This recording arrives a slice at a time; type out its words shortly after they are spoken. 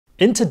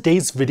In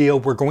today's video,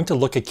 we're going to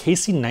look at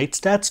Casey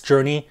Neistat's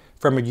journey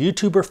from a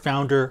YouTuber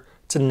founder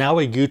to now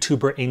a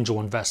YouTuber angel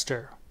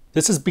investor.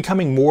 This is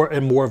becoming more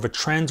and more of a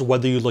trend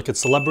whether you look at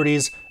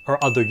celebrities or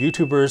other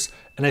YouTubers,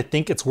 and I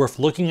think it's worth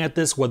looking at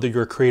this whether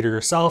you're a creator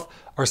yourself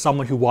or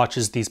someone who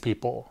watches these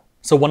people.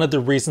 So one of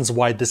the reasons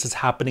why this is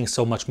happening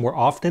so much more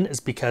often is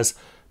because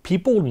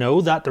people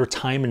know that their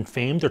time and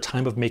fame, their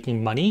time of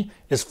making money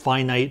is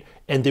finite,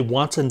 and they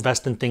want to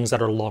invest in things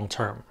that are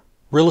long-term.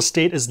 Real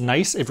estate is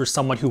nice if you're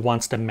someone who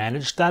wants to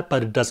manage that,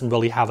 but it doesn't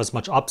really have as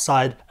much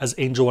upside as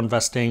angel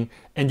investing.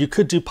 And you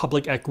could do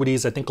public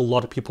equities. I think a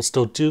lot of people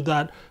still do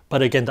that,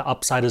 but again, the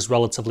upside is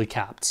relatively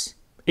capped.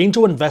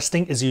 Angel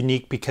investing is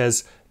unique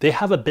because they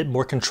have a bit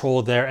more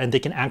control there and they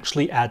can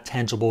actually add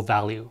tangible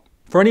value.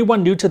 For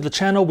anyone new to the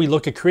channel, we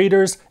look at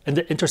creators and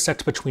the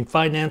intersect between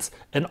finance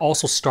and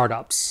also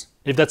startups.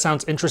 If that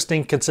sounds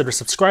interesting, consider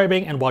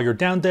subscribing, and while you're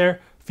down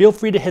there, feel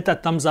free to hit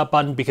that thumbs up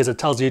button because it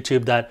tells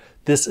YouTube that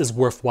this is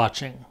worth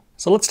watching.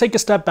 So let's take a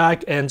step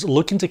back and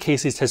look into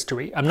Casey's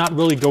history. I'm not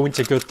really going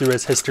to go through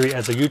his history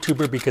as a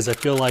YouTuber because I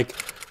feel like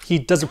he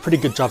does a pretty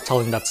good job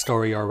telling that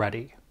story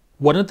already.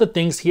 One of the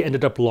things he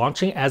ended up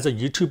launching as a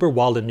YouTuber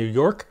while in New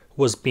York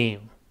was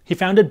Beam. He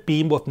founded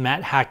Beam with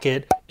Matt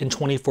Hackett in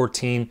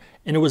 2014,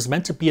 and it was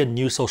meant to be a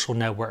new social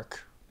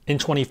network. In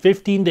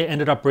 2015, they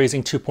ended up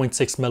raising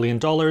 $2.6 million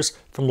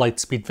from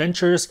Lightspeed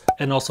Ventures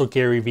and also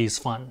Gary Vee's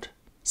fund.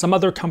 Some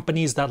other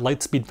companies that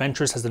Lightspeed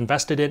Ventures has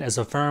invested in as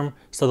a firm,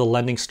 so the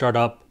lending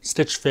startup,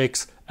 Stitch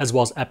Fix, as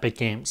well as Epic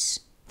Games.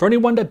 For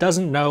anyone that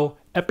doesn't know,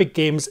 Epic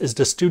Games is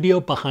the studio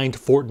behind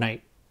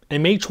Fortnite.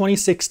 In May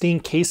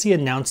 2016, Casey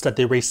announced that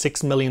they raised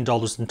 $6 million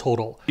in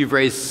total. You've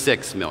raised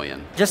 $6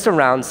 million. Just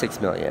around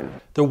 $6 million.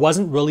 There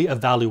wasn't really a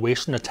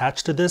valuation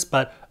attached to this,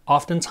 but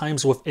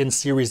oftentimes within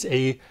Series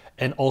A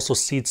and also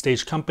seed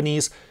stage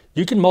companies,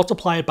 you can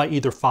multiply it by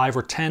either 5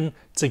 or 10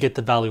 to get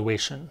the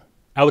valuation.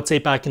 I would say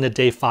back in the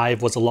day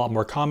 5 was a lot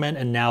more common,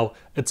 and now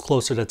it's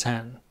closer to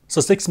 10.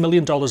 So $6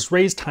 million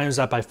raised times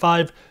that by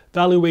 5,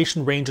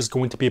 valuation range is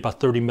going to be about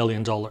 $30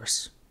 million.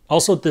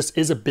 Also, this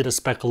is a bit of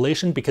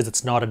speculation because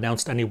it's not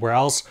announced anywhere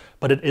else,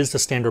 but it is the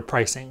standard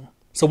pricing.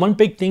 So one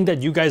big thing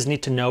that you guys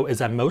need to know is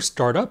that most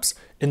startups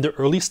in the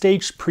early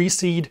stage,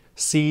 pre-seed,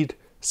 seed,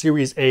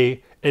 Series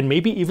A, and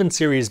maybe even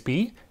Series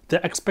B,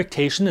 the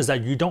expectation is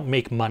that you don't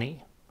make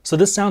money. So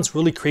this sounds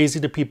really crazy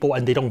to people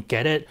and they don't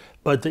get it,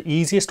 but the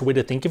easiest way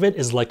to think of it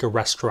is like a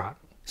restaurant.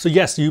 So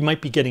yes, you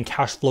might be getting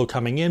cash flow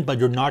coming in, but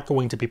you're not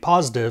going to be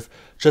positive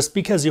just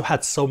because you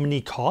had so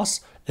many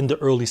costs in the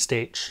early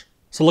stage.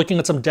 So looking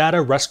at some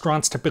data,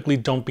 restaurants typically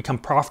don't become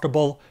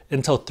profitable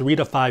until 3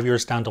 to 5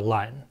 years down the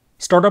line.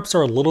 Startups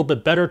are a little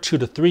bit better, 2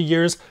 to 3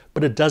 years,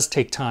 but it does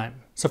take time.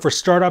 So for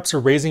startups who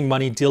are raising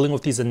money, dealing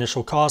with these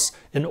initial costs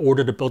in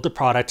order to build the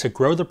product, to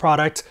grow the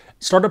product,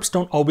 startups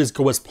don't always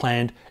go as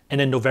planned, and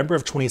in November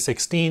of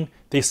 2016,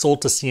 they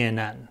sold to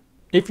CNN.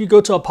 If you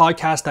go to a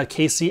podcast that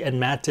Casey and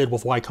Matt did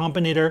with Y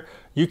Combinator,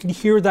 you can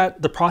hear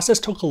that the process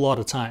took a lot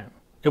of time.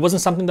 It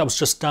wasn't something that was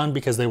just done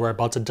because they were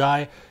about to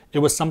die, it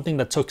was something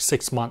that took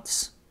 6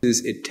 months.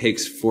 It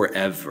takes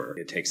forever.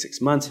 It takes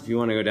 6 months if you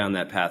want to go down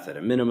that path at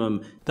a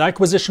minimum. The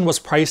acquisition was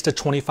priced at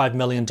 $25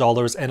 million,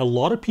 and a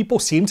lot of people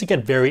seem to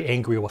get very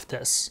angry with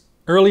this.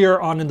 Earlier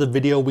on in the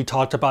video, we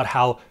talked about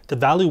how the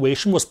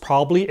valuation was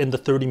probably in the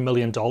 $30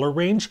 million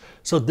range,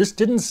 so this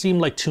didn't seem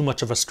like too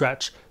much of a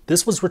stretch.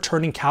 This was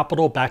returning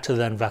capital back to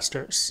the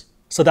investors.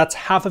 So that's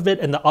half of it,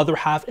 and the other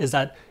half is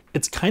that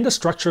it's kind of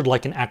structured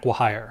like an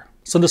acqui-hire.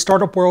 So in the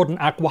startup world, an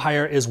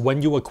acqui-hire is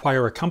when you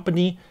acquire a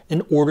company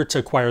in order to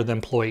acquire the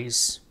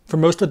employees. For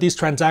most of these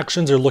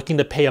transactions, you're looking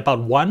to pay about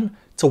 $1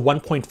 to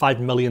 $1.5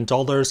 million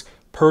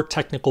per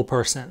technical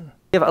person.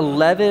 We have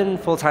 11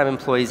 full-time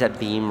employees at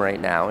Beam right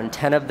now, and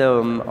 10 of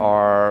them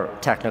are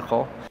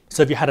technical.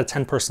 So if you had a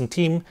 10-person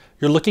team,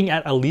 you're looking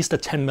at least a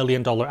 $10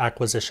 million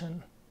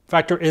acquisition.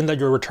 Factor in that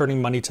you're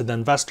returning money to the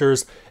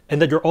investors and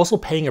that you're also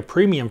paying a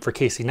premium for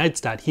Casey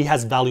Neistat. He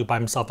has value by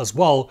himself as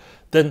well.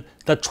 Then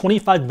that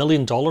 $25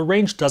 million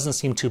range doesn't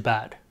seem too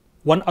bad.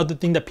 One other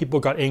thing that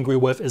people got angry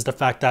with is the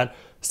fact that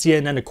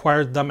CNN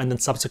acquired them and then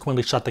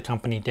subsequently shut the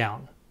company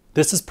down.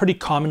 This is pretty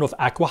common with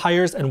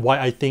acqui-hires and why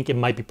I think it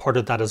might be part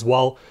of that as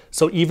well.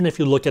 So even if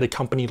you look at a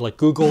company like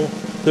Google,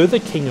 they're the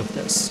king of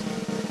this.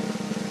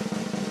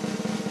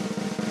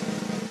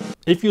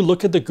 If you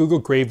look at the Google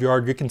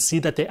graveyard, you can see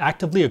that they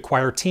actively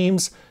acquire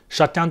teams,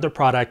 shut down their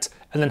product,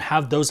 and then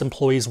have those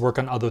employees work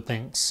on other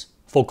things.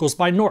 Focals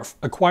by North,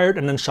 acquired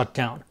and then shut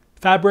down.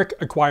 Fabric,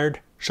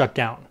 acquired, shut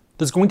down.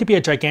 There's going to be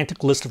a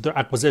gigantic list of their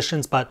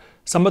acquisitions, but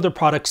some of their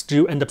products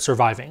do end up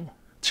surviving.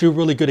 2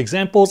 really good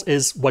examples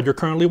is what you're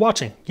currently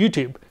watching,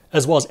 YouTube,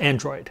 as well as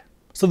Android.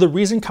 So the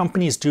reason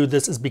companies do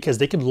this is because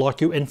they can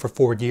lock you in for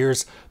 4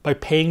 years by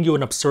paying you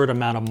an absurd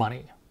amount of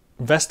money.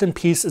 Vest in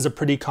peace is a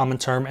pretty common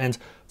term, and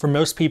for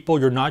most people,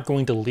 you're not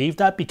going to leave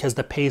that because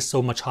the pay is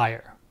so much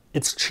higher.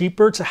 It's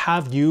cheaper to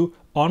have you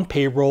on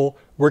payroll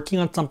working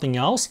on something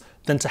else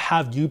than to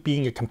have you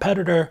being a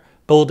competitor,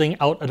 building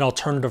out an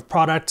alternative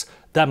product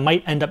that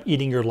might end up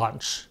eating your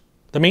lunch.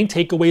 The main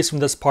takeaways from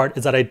this part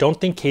is that I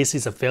don't think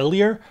Casey's a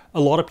failure. A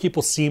lot of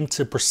people seem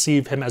to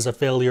perceive him as a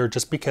failure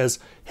just because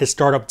his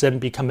startup didn't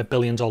become a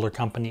billion-dollar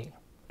company.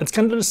 It's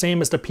kind of the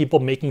same as the people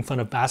making fun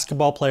of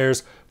basketball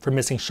players for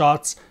missing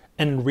shots,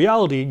 and in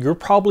reality, you're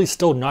probably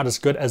still not as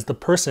good as the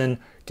person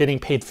getting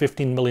paid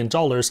 $15 million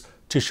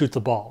to shoot the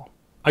ball.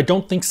 I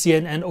don't think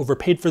CNN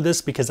overpaid for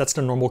this because that's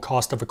the normal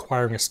cost of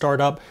acquiring a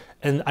startup,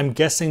 and I'm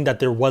guessing that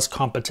there was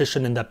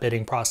competition in that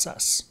bidding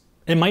process.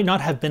 It might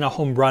not have been a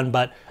home run,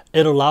 but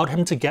it allowed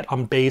him to get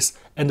on base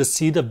and to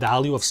see the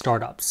value of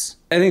startups.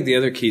 I think the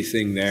other key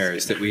thing there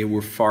is that we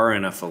were far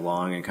enough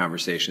along in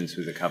conversations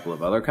with a couple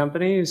of other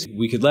companies,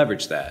 we could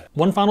leverage that.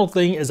 One final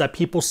thing is that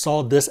people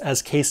saw this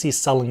as Casey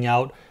selling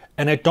out,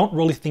 and I don't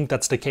really think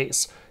that's the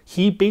case.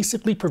 He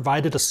basically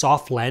provided a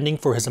soft landing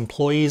for his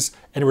employees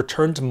and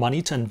returned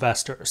money to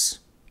investors.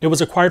 It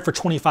was acquired for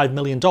 $25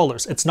 million.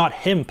 It's not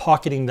him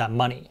pocketing that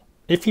money.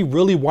 If he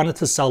really wanted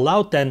to sell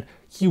out, then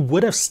he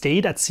would have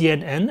stayed at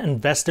CNN and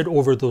invested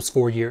over those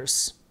 4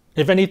 years.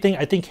 If anything,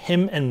 I think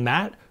him and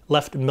Matt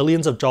left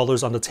millions of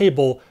dollars on the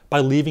table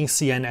by leaving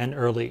CNN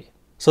early.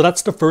 So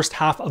that's the first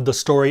half of the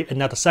story, and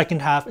now the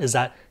second half is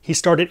that he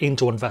started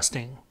angel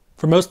investing.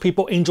 For most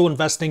people, angel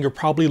investing, you're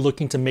probably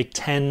looking to make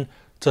 10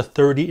 to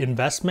 30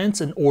 investments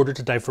in order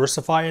to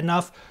diversify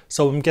enough,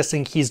 so I'm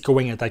guessing he's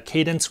going at that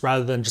cadence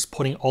rather than just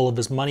putting all of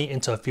his money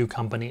into a few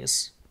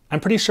companies. I'm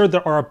pretty sure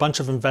there are a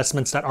bunch of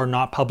investments that are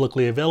not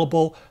publicly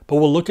available, but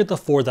we'll look at the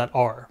 4 that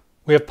are.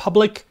 We have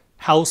Public,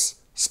 House,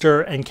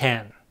 Stir, and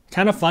Can.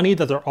 Kind of funny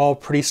that they're all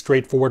pretty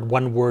straightforward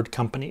one-word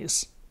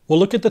companies. We'll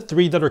look at the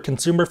 3 that are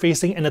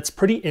consumer-facing, and it's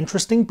pretty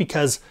interesting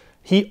because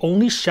he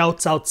only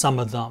shouts out some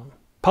of them.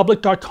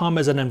 Public.com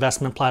is an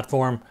investment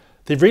platform.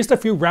 They've raised a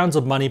few rounds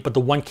of money, but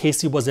the one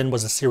Casey was in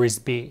was a Series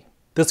B.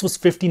 This was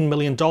 $15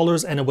 million,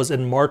 and it was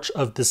in March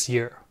of this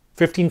year.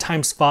 15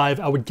 times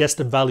 5, I would guess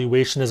the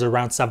valuation is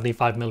around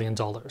 $75 million.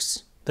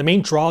 The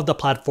main draw of the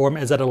platform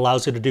is that it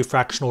allows you to do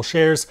fractional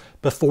shares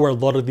before a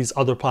lot of these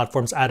other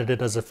platforms added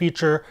it as a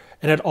feature,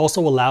 and it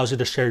also allows you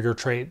to share your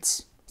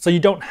trades. So you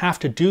don't have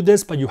to do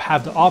this, but you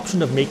have the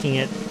option of making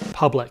it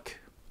public.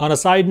 On a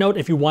side note,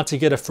 if you want to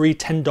get a free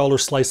 $10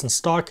 slice in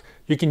stock,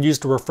 you can use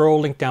the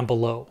referral link down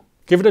below.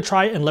 Give it a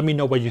try and let me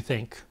know what you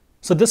think.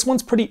 So this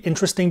one's pretty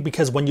interesting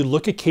because when you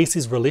look at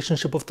Casey's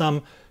relationship with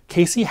them,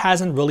 Casey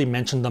hasn't really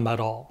mentioned them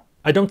at all.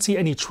 I don't see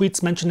any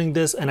tweets mentioning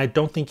this, and I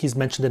don't think he's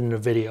mentioned it in a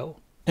video.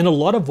 In a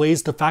lot of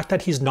ways, the fact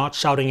that he's not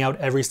shouting out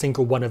every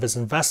single one of his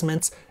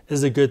investments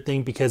is a good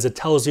thing because it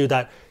tells you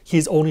that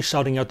he's only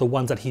shouting out the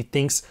ones that he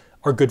thinks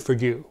are good for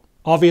you.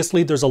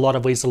 Obviously, there's a lot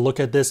of ways to look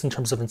at this in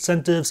terms of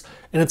incentives,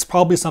 and it's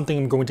probably something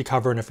I'm going to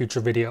cover in a future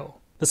video.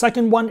 The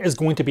second one is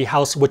going to be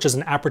House, which is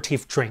an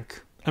aperitif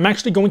drink. I'm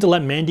actually going to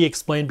let Mandy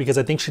explain because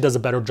I think she does a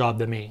better job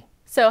than me.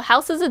 So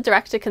House is a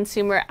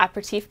direct-to-consumer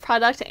aperitif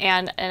product,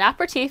 and an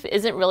aperitif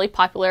isn't really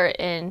popular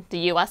in the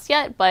US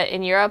yet, but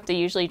in Europe they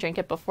usually drink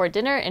it before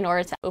dinner in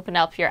order to open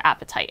up your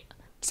appetite.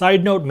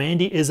 Side note,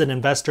 Mandy is an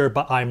investor,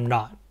 but I'm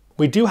not.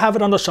 We do have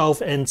it on the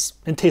shelf and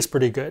it tastes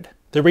pretty good.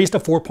 They raised a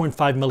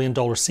 $4.5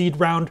 million seed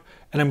round,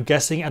 and I'm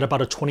guessing at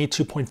about a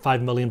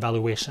 $22.5 million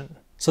valuation.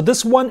 So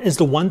this one is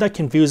the one that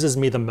confuses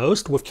me the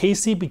most with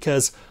Casey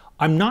because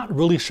I'm not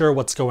really sure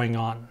what's going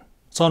on.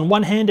 So on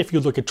one hand, if you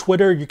look at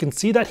Twitter, you can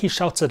see that he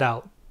shouts it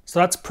out. So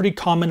that's pretty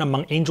common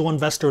among angel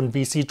investor and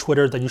VC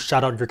Twitter that you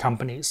shout out your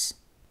companies.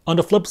 On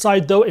the flip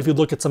side though, if you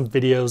look at some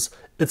videos,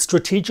 it's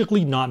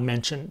strategically not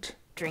mentioned.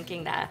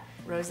 Drinking that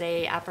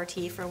rosé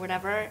aperitif or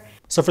whatever.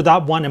 So for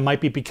that one, it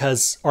might be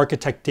because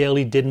Architect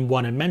Daily didn't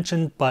want it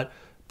mentioned, but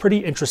pretty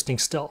interesting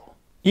still.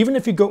 Even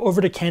if you go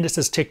over to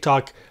Candace's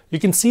TikTok, you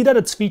can see that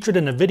it's featured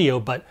in a video,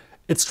 but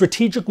it's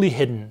strategically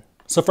hidden.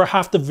 So for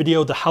half the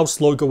video, the House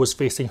logo was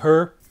facing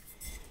her,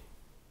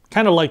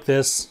 kind of like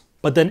this.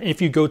 But then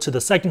if you go to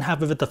the second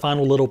half of it, the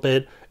final little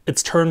bit,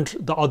 it's turned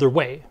the other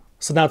way.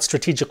 So now it's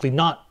strategically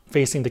not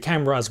facing the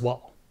camera as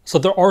well. So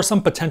there are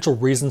some potential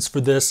reasons for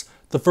this.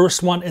 The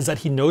first one is that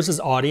he knows his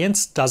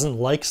audience doesn't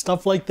like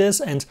stuff like this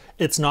and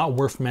it's not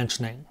worth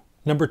mentioning.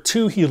 Number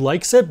 2, he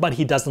likes it, but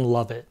he doesn't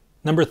love it.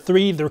 Number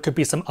 3, there could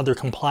be some other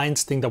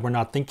compliance thing that we're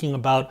not thinking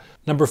about.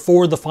 Number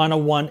 4, the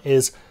final one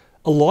is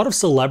a lot of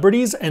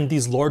celebrities and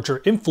these larger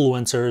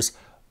influencers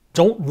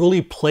don't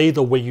really play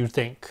the way you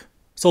think.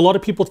 So a lot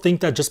of people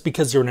think that just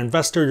because you're an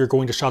investor, you're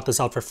going to shout this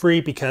out for free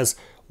because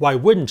why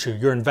wouldn't you?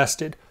 You're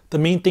invested. The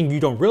main thing you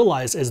don't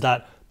realize is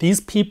that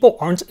these people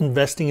aren't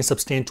investing a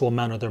substantial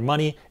amount of their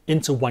money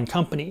into one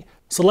company.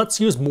 So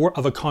let's use more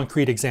of a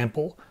concrete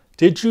example.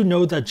 Did you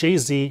know that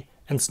Jay-Z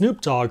and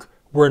Snoop Dogg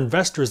were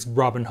investors in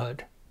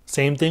Robinhood?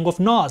 Same thing with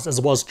Nas as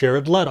well as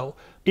Jared Leto.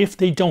 If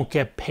they don't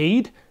get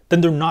paid,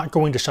 then they're not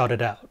going to shout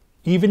it out.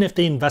 Even if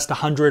they invest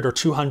 $100,000 or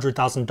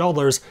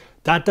 $200,000,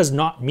 that does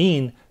not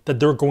mean that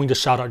they're going to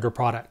shout out your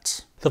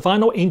products. The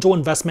final angel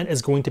investment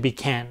is going to be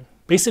Can.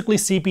 Basically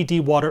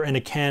CBD water in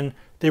a can.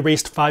 They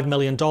raised $5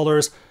 million,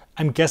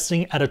 I'm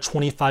guessing at a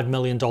 $25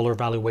 million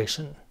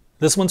valuation.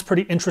 This one's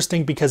pretty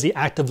interesting because he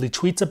actively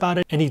tweets about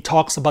it and he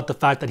talks about the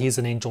fact that he's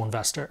an angel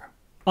investor.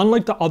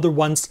 Unlike the other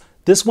ones,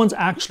 this one's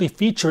actually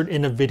featured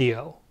in a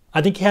video.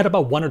 I think he had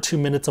about 1 or 2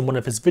 minutes in one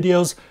of his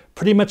videos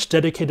pretty much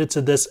dedicated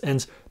to this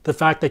and the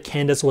fact that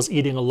Candace was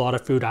eating a lot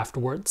of food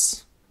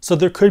afterwards. So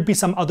there could be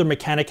some other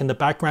mechanic in the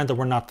background that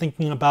we're not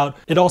thinking about.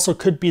 It also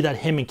could be that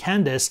him and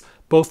Candace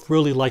both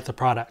really like the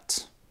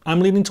product. I'm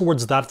leaning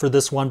towards that for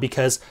this one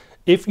because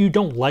if you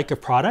don't like a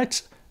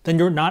product, then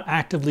you're not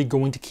actively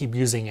going to keep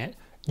using it.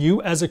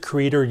 You as a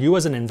creator, you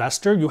as an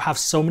investor, you have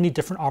so many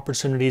different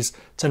opportunities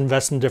to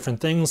invest in different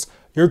things.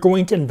 You're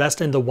going to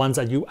invest in the ones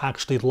that you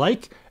actually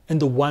like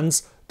and the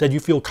ones that you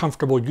feel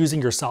comfortable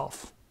using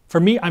yourself. For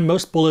me, I'm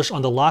most bullish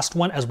on the last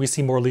one as we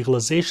see more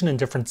legalization in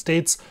different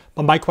states.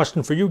 But my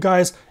question for you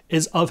guys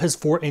is, of his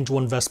 4 angel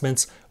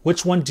investments,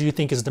 which one do you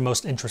think is the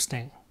most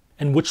interesting?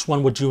 And which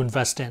one would you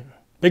invest in?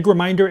 Big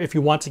reminder, if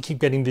you want to keep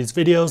getting these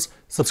videos,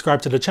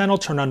 subscribe to the channel,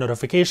 turn on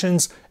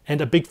notifications, and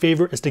a big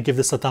favor is to give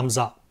this a thumbs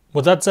up.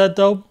 With that said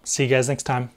though, see you guys next time.